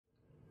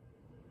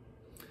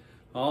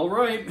All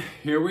right,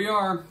 here we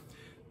are.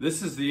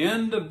 This is the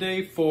end of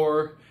day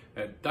 4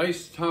 at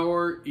Dice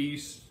Tower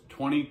East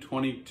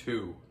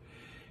 2022.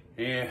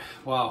 And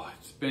wow,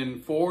 it's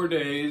been 4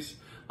 days.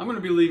 I'm going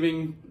to be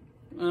leaving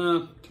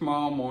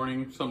tomorrow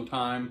morning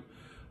sometime.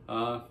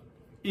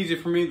 Easy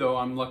for me though,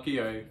 I'm lucky.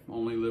 I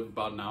only live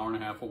about an hour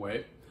and a half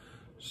away.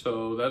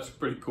 So that's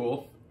pretty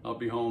cool. I'll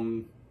be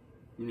home,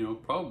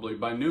 probably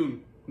by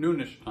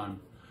noonish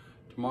time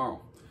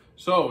tomorrow.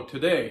 So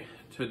today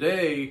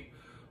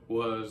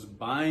was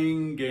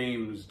buying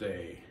games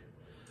day.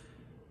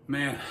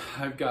 Man,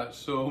 I've got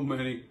so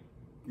many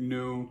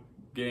new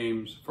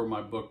games for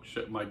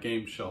my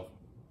game shelf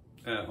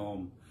at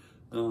home.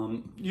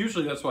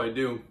 Usually that's what I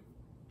do.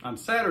 On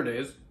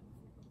Saturdays,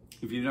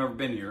 if you've never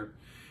been here,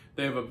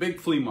 they have a big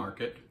flea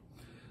market.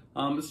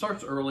 It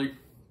starts early.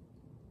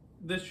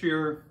 This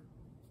year,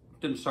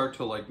 it didn't start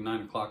till like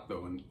 9 o'clock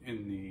though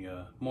in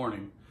the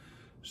morning.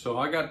 So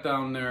I got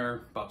down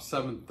there about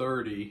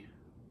 7:30,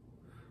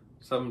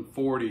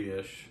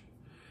 7:40-ish,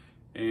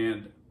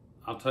 and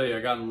I'll tell you,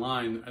 I got in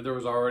line. There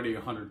was already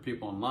 100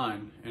 people in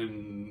line,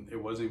 and it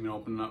wasn't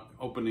even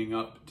opening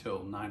up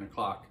till 9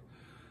 o'clock.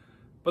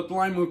 But the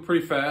line moved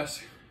pretty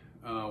fast.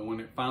 When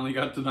it finally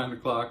got to 9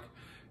 o'clock,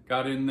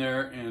 got in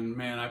there, and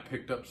man, I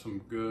picked up some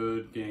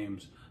good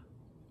games.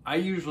 I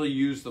usually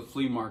use the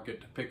flea market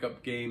to pick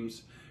up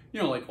games,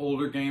 like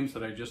older games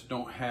that I just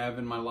don't have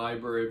in my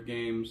library of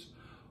games,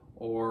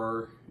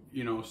 or,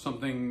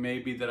 something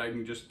maybe that I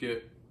can just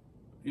get,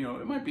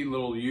 it might be a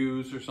little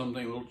used or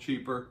something, a little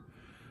cheaper.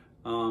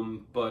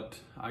 But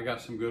I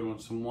got some good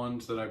ones, some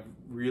ones that I've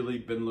really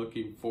been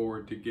looking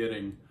forward to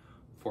getting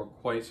for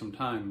quite some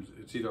time.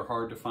 It's either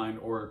hard to find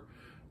or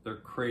they're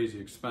crazy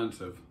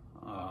expensive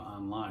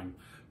online.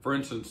 For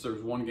instance,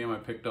 there's one game I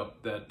picked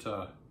up that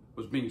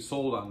was being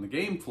sold on the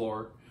game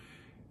floor,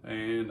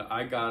 and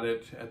I got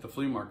it at the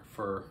flea market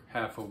for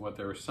half of what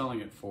they were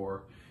selling it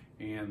for,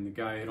 and the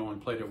guy had only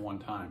played it one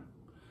time.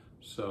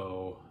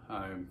 So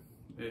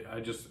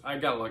I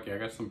got lucky. I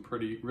got some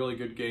really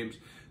good games.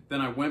 Then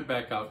I went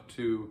back out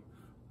to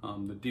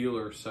the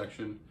dealer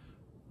section,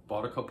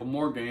 bought a couple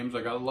more games.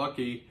 I got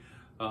lucky.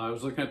 I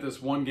was looking at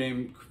this one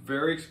game,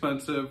 very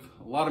expensive,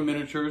 a lot of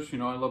miniatures. I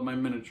love my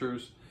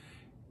miniatures.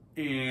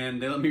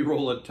 And they let me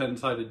roll a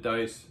 10-sided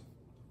dice,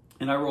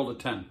 and I rolled a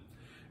 10.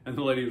 And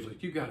the lady was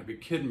like, "You gotta be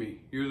kidding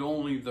me. You're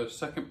only the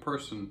second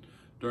person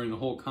during the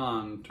whole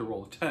con to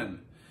roll a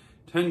 10.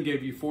 10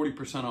 gave you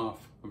 40%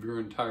 off of your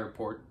entire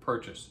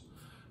purchase."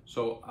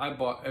 So I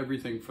bought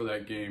everything for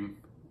that game,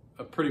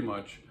 pretty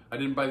much. I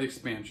didn't buy the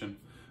expansion,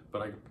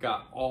 but I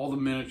got all the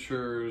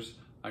miniatures,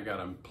 I got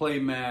a play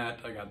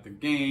mat, I got the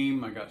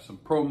game, I got some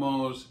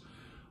promos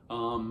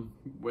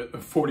with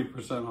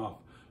 40% off.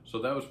 So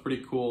that was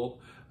pretty cool.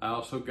 I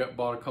also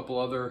bought a couple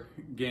other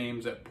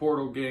games at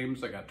Portal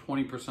Games. I got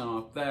 20%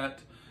 off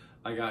that.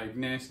 I got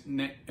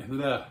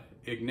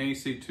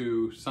Ignacy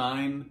to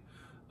sign.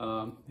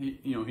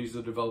 He's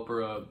the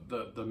developer,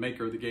 the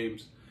maker of the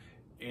games,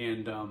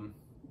 and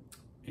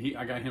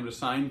I got him to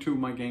sign 2 of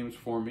my games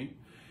for me.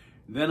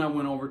 Then I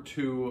went over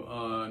to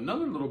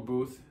another little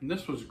booth, and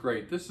this was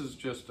great. This is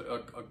just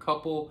a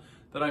couple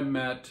that I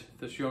met,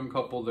 this young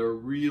couple. They're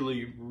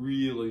really,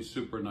 really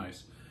super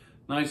nice.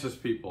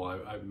 Nicest people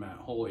I've met,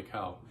 holy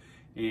cow.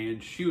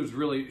 And she was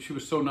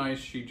so nice.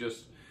 She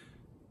just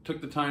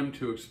took the time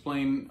to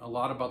explain a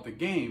lot about the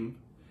game.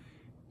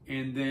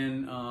 And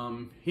then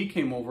he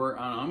came over,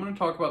 and I'm gonna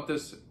talk about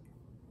this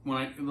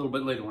a little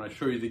bit later when I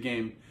show you the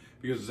game,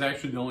 because it's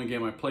actually the only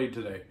game I played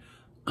today.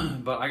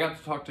 But I got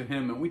to talk to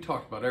him, and we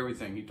talked about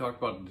everything. He talked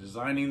about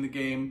designing the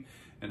game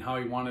and how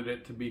he wanted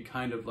it to be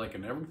kind of like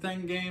an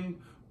everything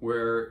game,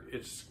 where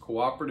it's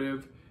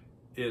cooperative,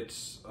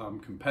 it's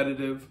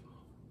competitive,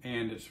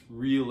 and it's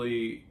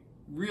really,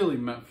 really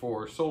meant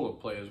for solo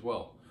play as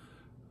well.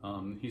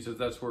 He says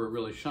that's where it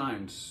really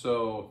shines.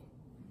 So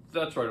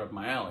that's right up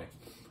my alley.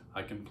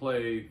 I can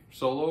play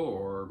solo,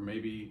 or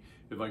maybe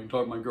if I can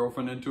talk my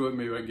girlfriend into it,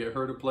 maybe I can get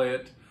her to play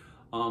it.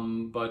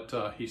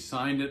 But he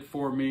signed it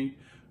for me.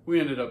 We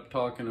ended up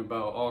talking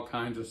about all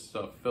kinds of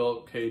stuff.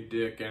 Philip K.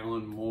 Dick,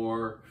 Alan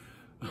Moore,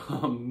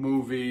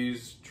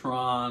 movies,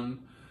 Tron.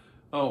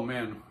 Oh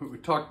man, we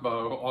talked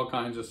about all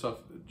kinds of stuff.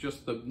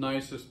 Just the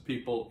nicest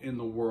people in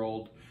the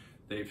world.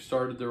 They've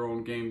started their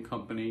own game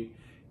company.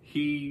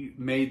 He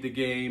made the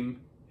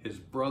game. His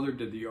brother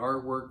did the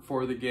artwork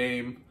for the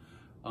game.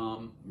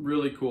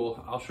 Really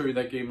cool. I'll show you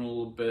that game in a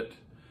little bit.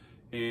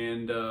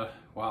 And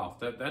wow,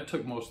 that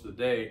took most of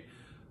the day.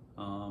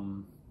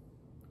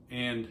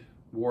 And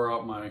wore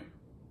out my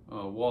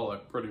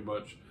wallet pretty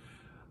much.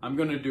 I'm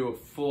gonna do a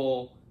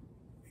full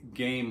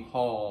game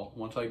haul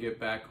once I get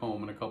back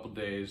home in a couple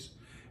days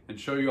and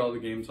show you all the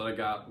games that I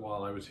got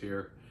while I was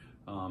here.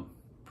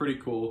 Pretty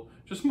cool.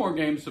 Just more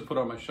games to put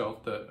on my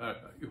shelf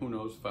that who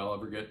knows if I'll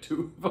ever get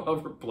to, if I'll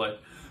ever play.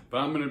 But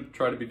I'm gonna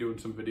try to be doing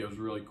some videos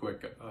really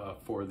quick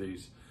for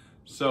these.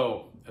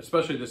 So,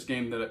 especially this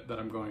game that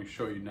I'm going to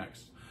show you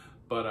next.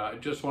 But I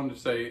just wanted to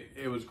say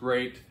it was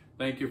great.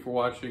 Thank you for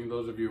watching,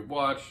 those of you who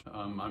watched.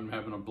 I'm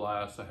having a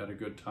blast. I had a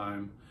good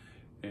time.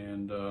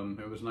 and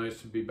it was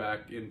nice to be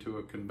back into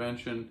a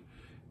convention.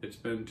 It's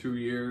been 2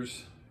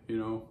 years, you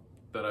know,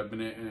 that I've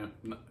been,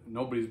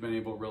 nobody's been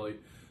able really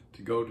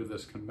to go to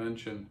this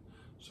convention,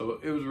 so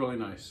it was really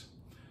nice.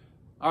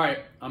 All right,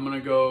 I'm gonna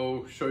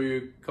go show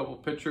you a couple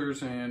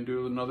pictures and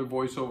do another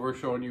voiceover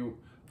showing you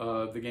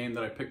the game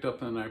that I picked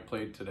up and I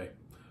played today.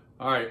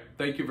 All right,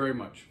 thank you very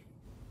much.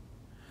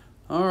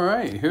 All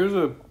right, here's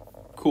a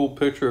cool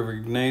picture of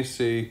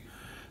Ignacy.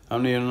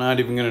 I'm not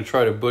even gonna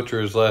try to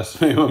butcher his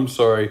last name, I'm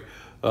sorry.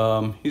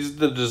 He's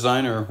the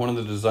designer, one of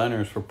the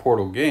designers for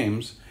Portal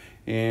Games,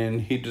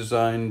 and he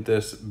designed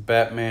this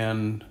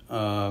Batman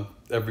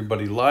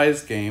Everybody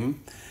Lies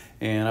game,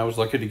 and I was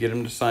lucky to get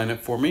him to sign it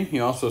for me. He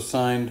also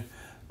signed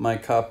my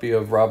copy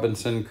of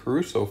Robinson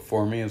Crusoe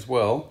for me as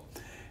well.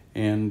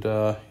 And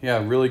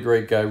yeah, really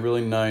great guy,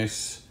 really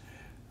nice.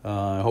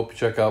 I hope you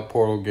check out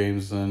Portal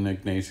Games and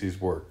Ignacy's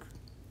work.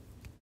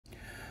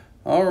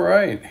 All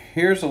right,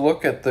 here's a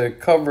look at the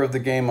cover of the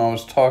game I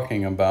was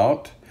talking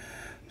about.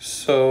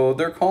 So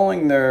they're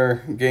calling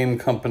their game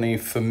company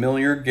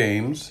Familiar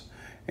Games,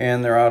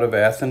 and they're out of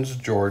Athens,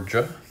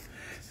 Georgia.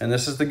 And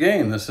this is the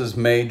game. This is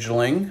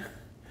Mageling,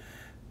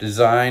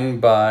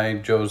 designed by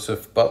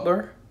Joseph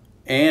Butler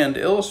and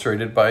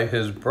illustrated by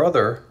his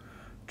brother,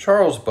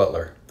 Charles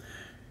Butler.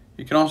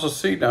 You can also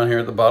see down here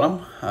at the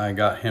bottom, I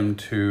got him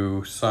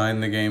to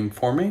sign the game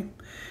for me.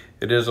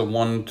 It is a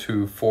 1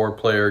 to 4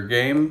 player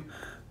game,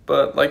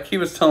 but like he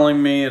was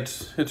telling me,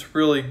 it's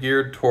really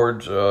geared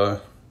towards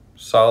a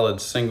solid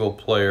single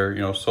player,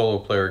 you know, solo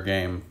player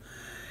game.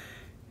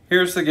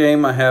 Here's the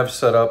game I have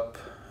set up,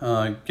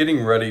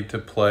 getting ready to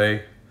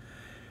play.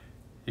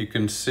 You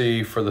can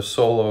see for the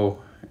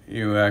solo,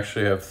 you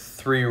actually have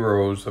 3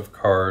 rows of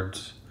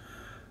cards.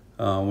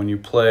 When you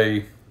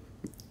play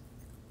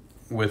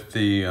with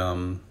the, you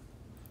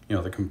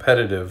know, the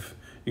competitive,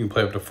 you can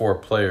play up to 4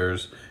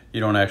 players. You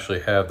don't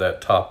actually have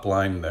that top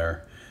line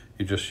there.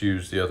 You just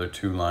use the other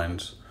 2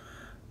 lines.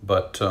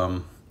 But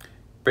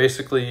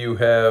basically you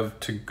have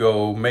to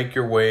go make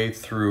your way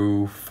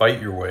through,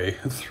 fight your way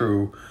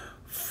through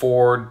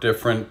 4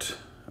 different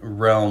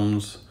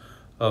realms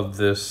of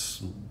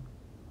this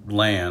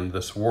land,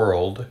 this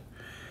world,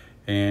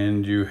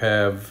 and you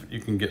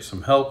can get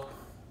some help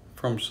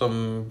from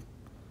some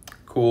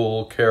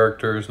cool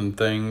characters and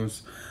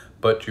things,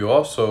 but you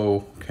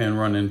also can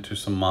run into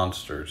some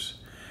monsters.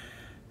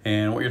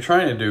 And what you're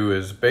trying to do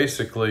is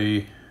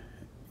basically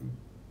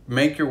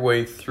make your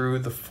way through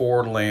the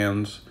 4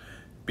 lands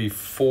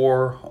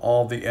before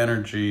all the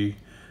energy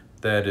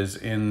that is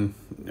in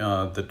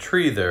the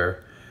tree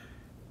there,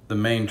 the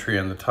main tree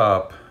on the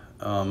top,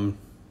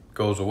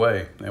 goes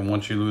away. And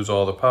once you lose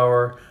all the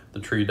power, the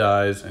tree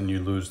dies and you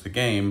lose the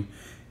game,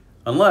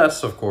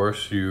 unless of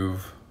course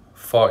you've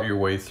fought your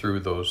way through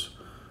those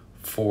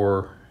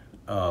 4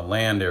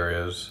 land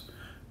areas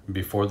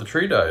before the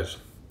tree dies.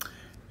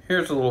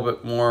 Here's a little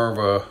bit more of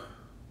a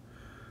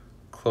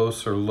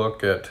closer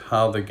look at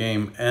how the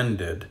game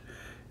ended.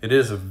 It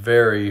is a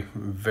very,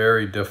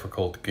 very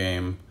difficult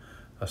game,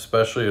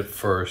 especially at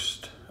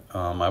first.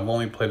 I've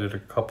only played it a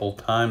couple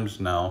times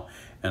now,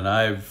 and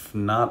I've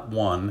not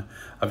won.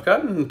 I've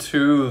gotten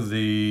to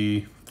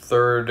the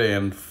 3rd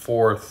and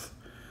 4th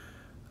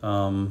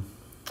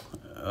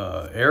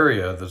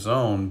area, the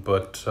zone,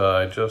 but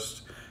I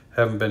just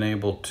haven't been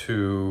able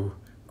to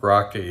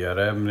grok it yet.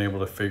 I haven't been able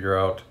to figure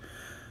out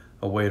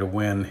a way to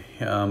win.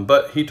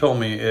 But he told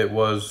me it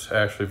was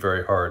actually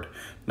very hard.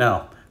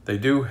 Now, they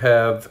do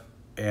have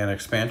an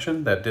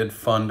expansion that did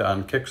fund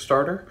on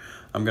Kickstarter.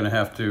 I'm gonna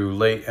have to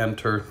late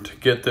enter to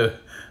get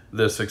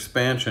this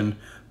expansion,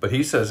 but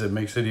he says it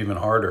makes it even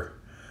harder.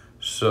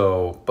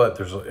 So, but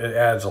it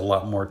adds a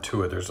lot more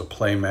to it. There's a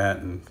play mat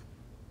and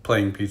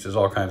playing pieces,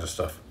 all kinds of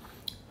stuff.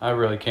 I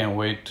really can't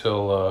wait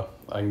till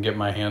I can get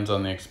my hands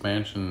on the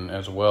expansion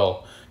as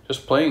well.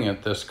 Just playing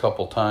it this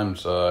couple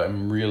times,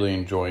 I'm really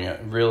enjoying it.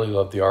 Really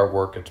love the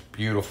artwork. It's a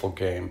beautiful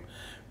game,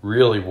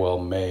 really well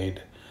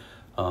made.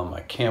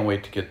 I can't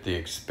wait to get the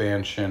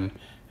expansion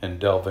and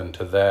delve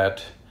into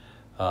that.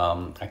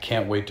 I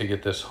can't wait to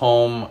get this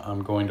home.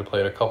 I'm going to play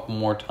it a couple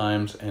more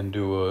times and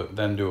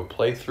then do a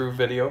playthrough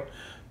video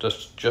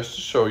just to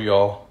show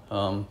y'all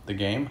the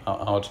game,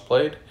 how it's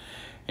played.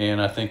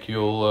 And I think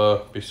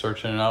you'll be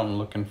searching it out and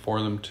looking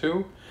for them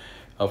too.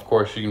 Of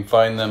course, you can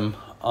find them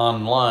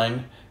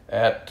online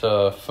at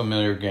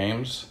Familiar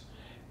Games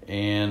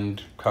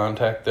and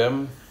contact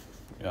them.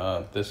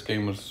 This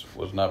game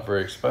was not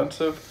very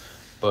expensive,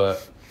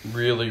 but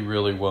really,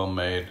 really well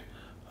made.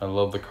 I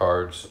love the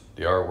cards,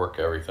 the artwork,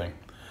 everything.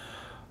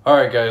 All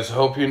right, guys, I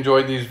hope you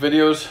enjoyed these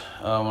videos.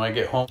 When I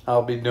get home,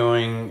 I'll be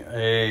doing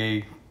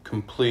a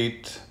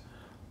complete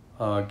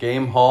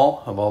game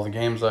haul of all the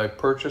games I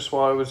purchased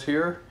while I was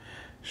here.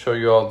 Show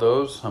you all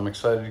those. I'm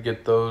excited to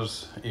get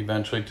those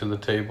eventually to the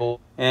table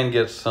and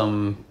get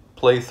some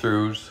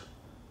playthroughs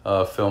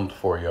filmed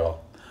for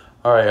y'all.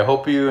 All right, I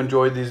hope you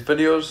enjoyed these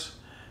videos.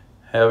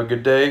 Have a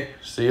good day.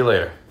 See you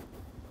later.